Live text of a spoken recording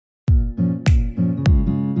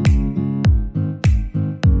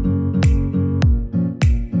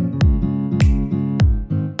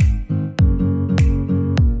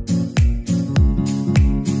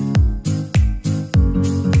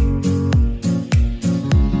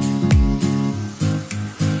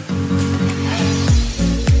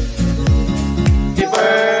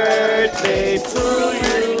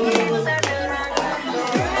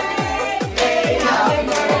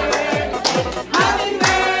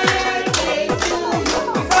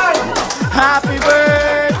Happy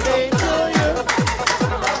birthday to you.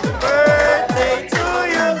 Happy birthday to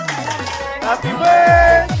you. Happy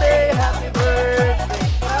birthday, happy birthday,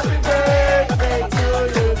 happy birthday to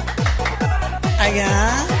you.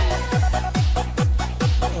 Ayan.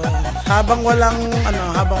 Habang walang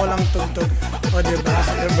tugtog. O diba?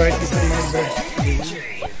 Your birthday is my birthday.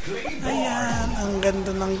 Ayan. Ang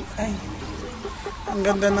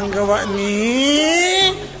ganda ng gawa ni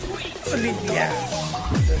Olivia.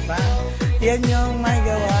 Diba? Yan yung may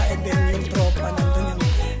gawa. And then yung tropa nandun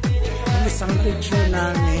yung isang picture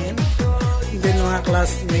namin. And then mga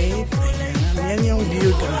classmate. Ayan. Yan yung view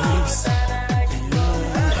guys.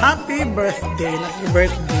 Ayan. Happy birthday. Happy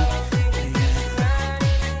birthday.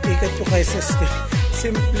 Ayan. Ikat ko kayo sa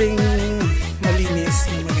simpleng malinis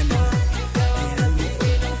na maganda. Ayan.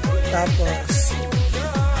 Tapos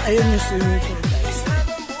ayun yung swimming pool guys.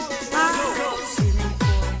 Swimming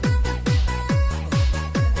pool.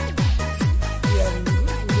 Ayan.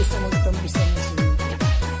 Gusto magtampisan na swimming pool.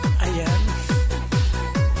 Ayan.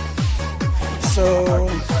 So,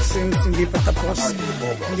 since hindi pa tapos,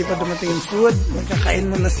 hindi pa dumating yung food, magkakain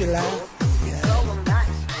muna sila. Ayan.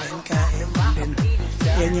 Kain. And then,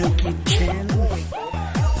 yan yung kitchen.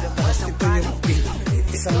 Tapos ito yung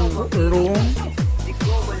isang room.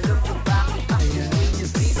 Ayan.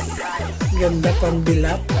 Ganda pang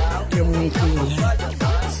bilap. Yung hula.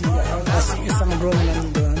 Kasi isang room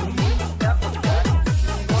nandun.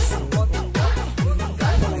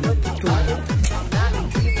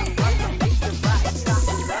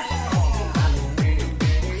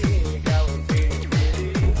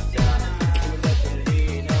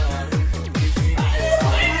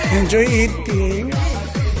 Enjoy eating.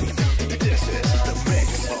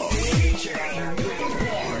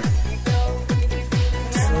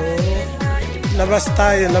 So, labas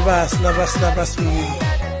tayo, labas muna.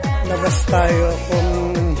 Labas tayo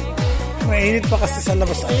kung mainit pa kasi sa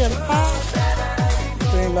labas. Ayan,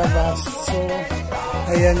 ito yung labas. So,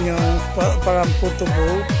 ayan yung parang photo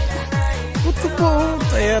boat. Photo boat.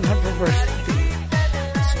 Ayan, happy birthday.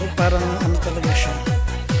 So, parang ano talaga siya.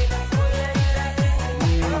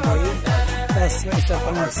 Tapos may isa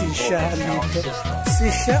pang sisya dito.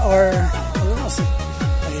 Sisya or ano kasi.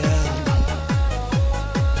 Ayan.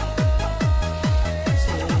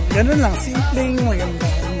 So, ganun lang. Simpleng maganda.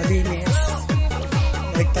 Malinis.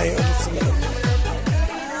 Balik tayo ulit sa loob.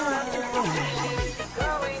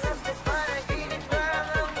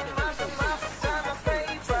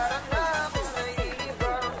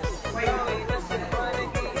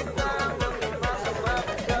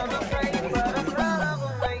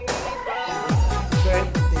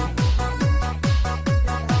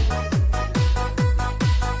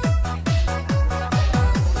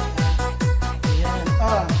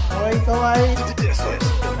 Kawai.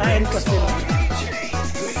 Kain ko sila.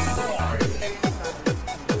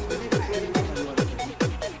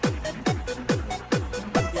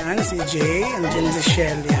 Yan si Jay. Andyan si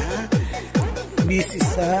Shelia. Busy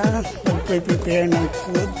sa mag-prepare ng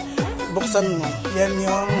food. Buksan mo. Yan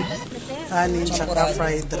yung kanin tsaka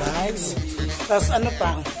fried rice. Tapos ano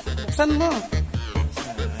pa? Buksan mo.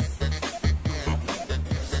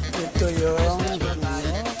 Ito yung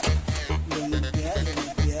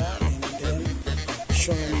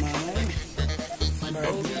shomai,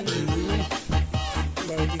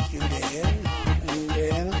 barbecue din, and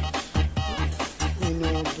then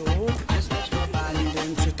minuto, and then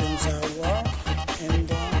sweet and sour, and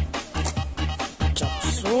then chop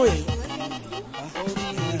suey.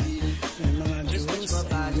 May mga juice,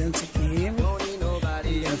 and then si Kim,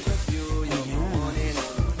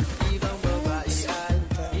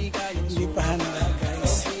 hindi pa handa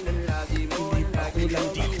guys, hindi pa kulang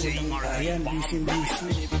dito. Ayan, busy.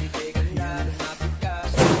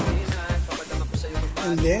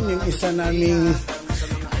 And then, yung isa naming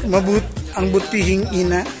ang butihing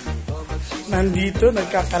ina, nandito,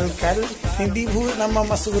 nagkakalkal. Hindi po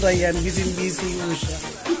namamasura yan. Busy mo siya.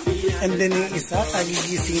 And then, yung isa,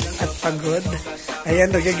 kagigising at pagod.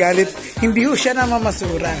 Ayan, nagagalit. Hindi po siya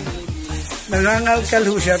namamasura. Nangangalkal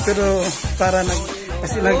po siya, pero para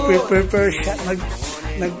kasi nagpe-prepare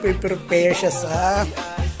siya sa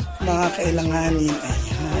mga kailanganin.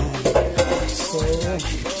 Ayan. So,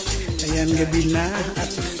 ayan, gabi na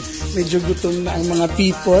at medyo gutom na ang mga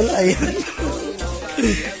people. Ayan.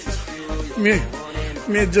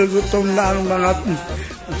 Medyo gutom na ang mga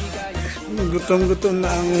gutom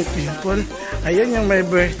na ang people. Ayan yung may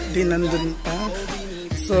birthday nandun pa.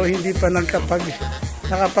 So, hindi pa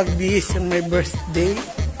nakapagbihis yung may birthday.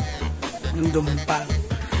 Nandun pa.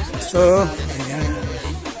 So, ayan.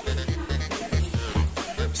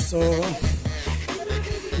 So,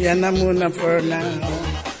 yan na muna for now.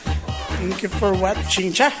 Thank you for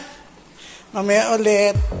watching, cha. Mamaya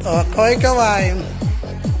ulit. O, kaway-kaway.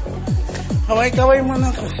 Kaway-kaway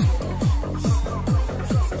muna.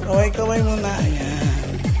 Kaway-kaway muna.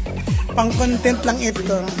 Ayan. Pang-content lang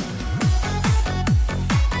ito.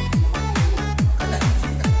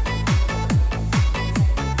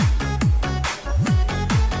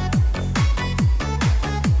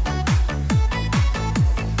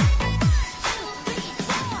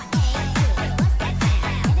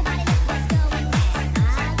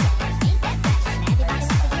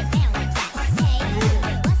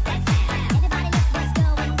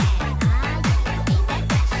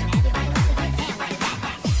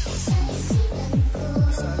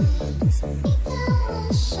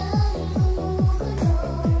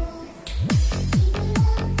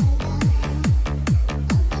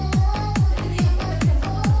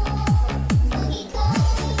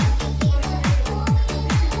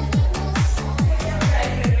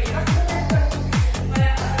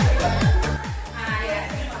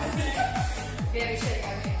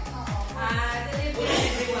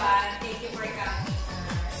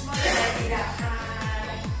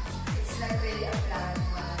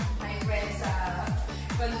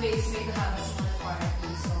 Classmate to have a small party.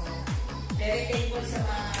 So, very thankful sa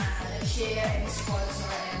mga nag-share and sponsor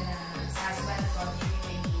and sa husband ko,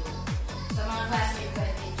 thank you. Sa mga classmates ko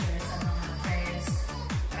and teachers, sa mga friends,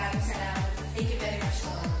 maraming salamat. Thank you very much to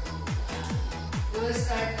all. We will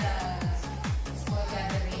start the small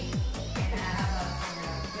gathering and have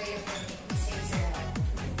a prayer for Miss Hazel.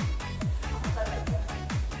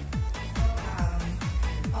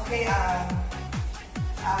 Okay,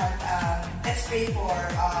 let's pray for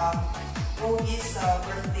Rogi's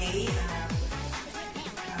birthday.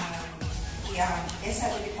 Yes,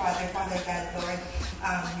 Heavenly Father, Father God, Lord,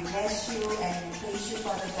 we bless you and we praise you,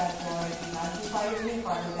 Father God, Lord. We magnify your name,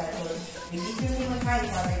 Father God, Lord. We give your name a high,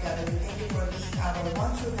 Father God, Lord. We thank you for being our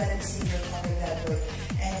one true God and Savior, Father God, Lord.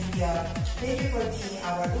 And we thank you for being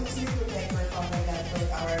our ultimate protector, Father God, Lord,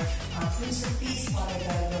 our Prince of Peace, Father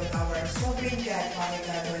God, Lord, our sovereign God, Father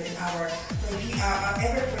God, Lord, and our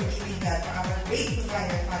ever-forgiving God, for our great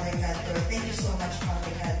provider, Father God, Lord. Thank you so much,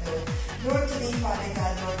 Father God, Lord. Lord, today, Father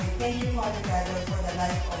God, Lord, we thank you, Father God, Lord, for the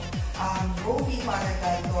life of Rovi, Father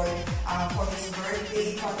God, Lord, for his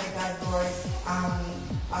birthday, Father God, Lord.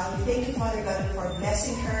 We thank you, Father God, Lord, for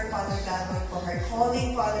blessing her, Father God, Lord, for her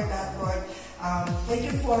calling, Father God, Lord. Thank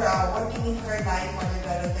you for working in her life, Father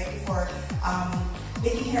God, Lord. Thank you for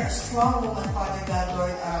making her a strong woman, Father God,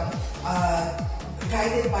 Lord,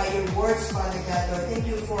 guided by your words, Father God, Lord. Thank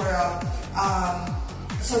you for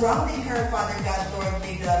surrounding her, Father God, Lord,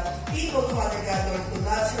 with the people, Father God, Lord, who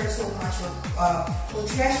loves her so much, who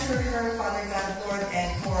treasure her, Father God, Lord,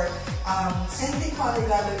 and for sending, Father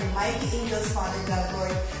God, Lord, your mighty angels, Father God,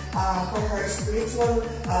 Lord, for her spiritual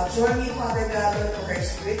journey, Father God, Lord, for her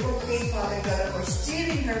spiritual faith, Father God, for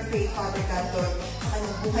steering her faith, Father God, Lord, and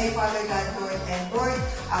buhay, Father God, Lord, and Lord,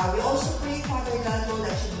 we also pray, Father God, Lord,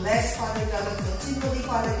 that you bless, Father God, Lord, continually,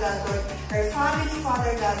 Father God, Lord, her family,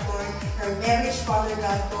 Father God, Lord, her marriage, Father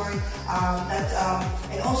God, Lord,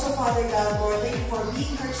 and also, Father God, Lord, thank you for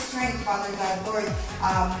being her strength, Father God, Lord,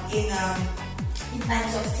 in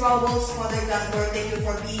times of troubles, Father God, Lord, thank you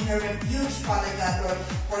for being her refuge, Father God, Lord,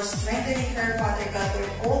 for strengthening her, Father God,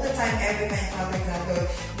 Lord, all the time, every time, Father God, Lord.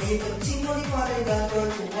 May you continually, Father God,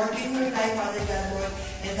 Lord, to work in her life, Father God, Lord,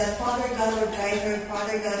 and that, Father God, Lord, guide her,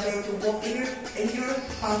 Father God, Lord, to walk in your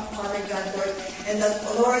path, Father God, Lord, and that,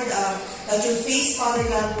 Lord, that your face, Father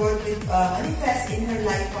God, Lord, will manifest in her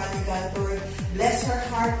life, Father God, Lord. Bless her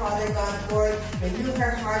heart, Father God, Lord. Renew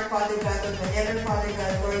her heart, Father God, Lord, whenever, Father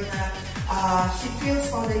God, Lord, she feels,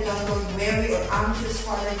 Father God, Lord, weary or anxious,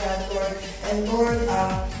 Father God, Lord. And Lord,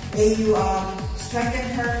 may you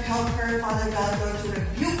strengthen her, help her, Father God, Lord, to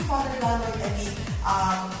rebuke, Father God, Lord,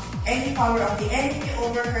 any power of the enemy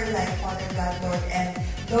over her life, Father God, Lord. And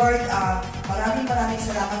Lord, maraming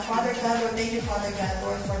salamat, Father God, Lord. Thank you, Father God,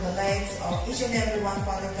 Lord, for the lives of each and every one,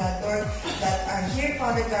 Father God, Lord, that are here,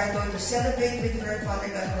 Father God, Lord, to celebrate with her, Father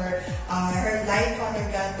God, her life, Father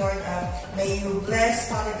God, Lord. May you bless,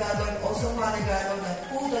 Father God, Lord, also, Father God, Lord, the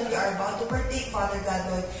food that we are about to partake, Father God,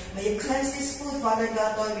 Lord. May you cleanse this food, Father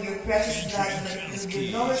God, Lord, with your precious blood, so that it will give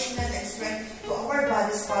nourishment and strength to our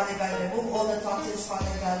bodies, Father God. Remove all the toxins,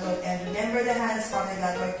 Father God, Lord, and remember the hands, Father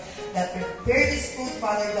God, Lord, that prepare this food,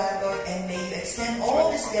 Father God, Lord, and may you extend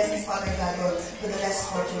all these blessings, Father God, Lord, to the less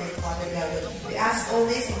fortunate, Father God, Lord. We ask all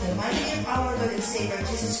this in the mighty name of our Lord and Savior,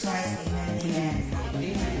 Jesus Christ. Amen. Amen.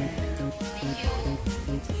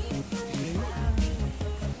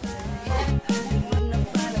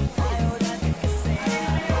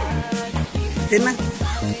 Okay na.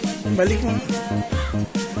 Balik mo.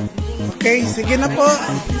 Okay, sige na po.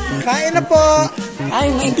 Kain na po.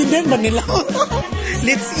 Ay, naintindihan ba nila?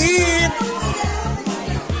 Let's eat.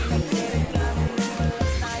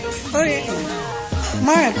 Oy,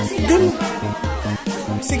 Mark, dun.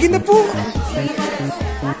 Sige na po.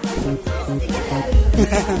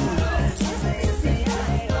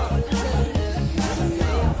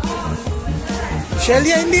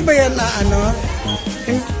 Shelly, hindi ba yan na ano?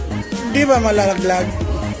 Hindi ba malalaglag?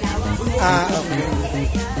 Ah, okay.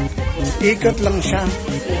 Ikot lang siya.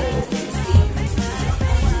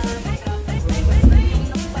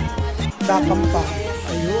 Dakam pa.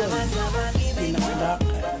 Ayun. Pinakadakan.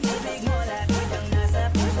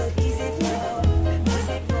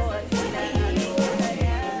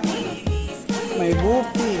 May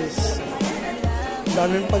bupis.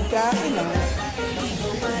 Daming pagkain ah.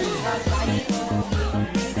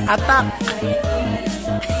 Atak.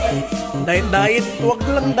 Diet. Huwag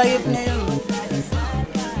lang diet ngayon.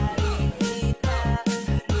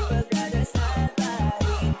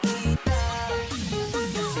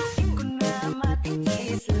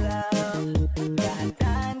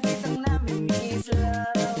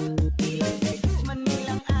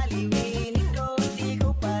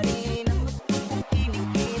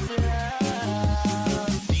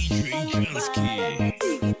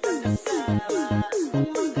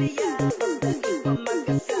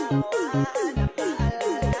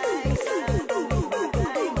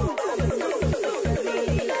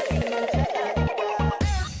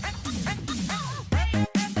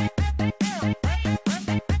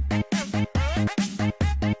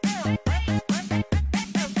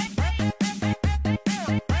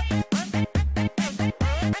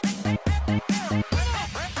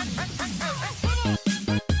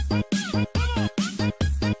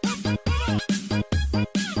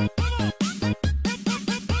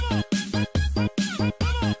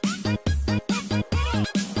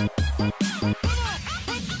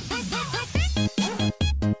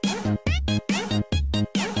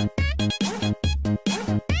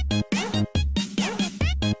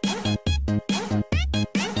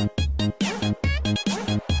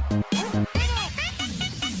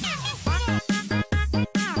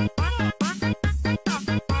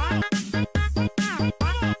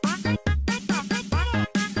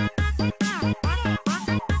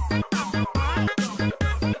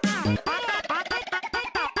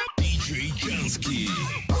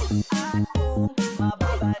 Ako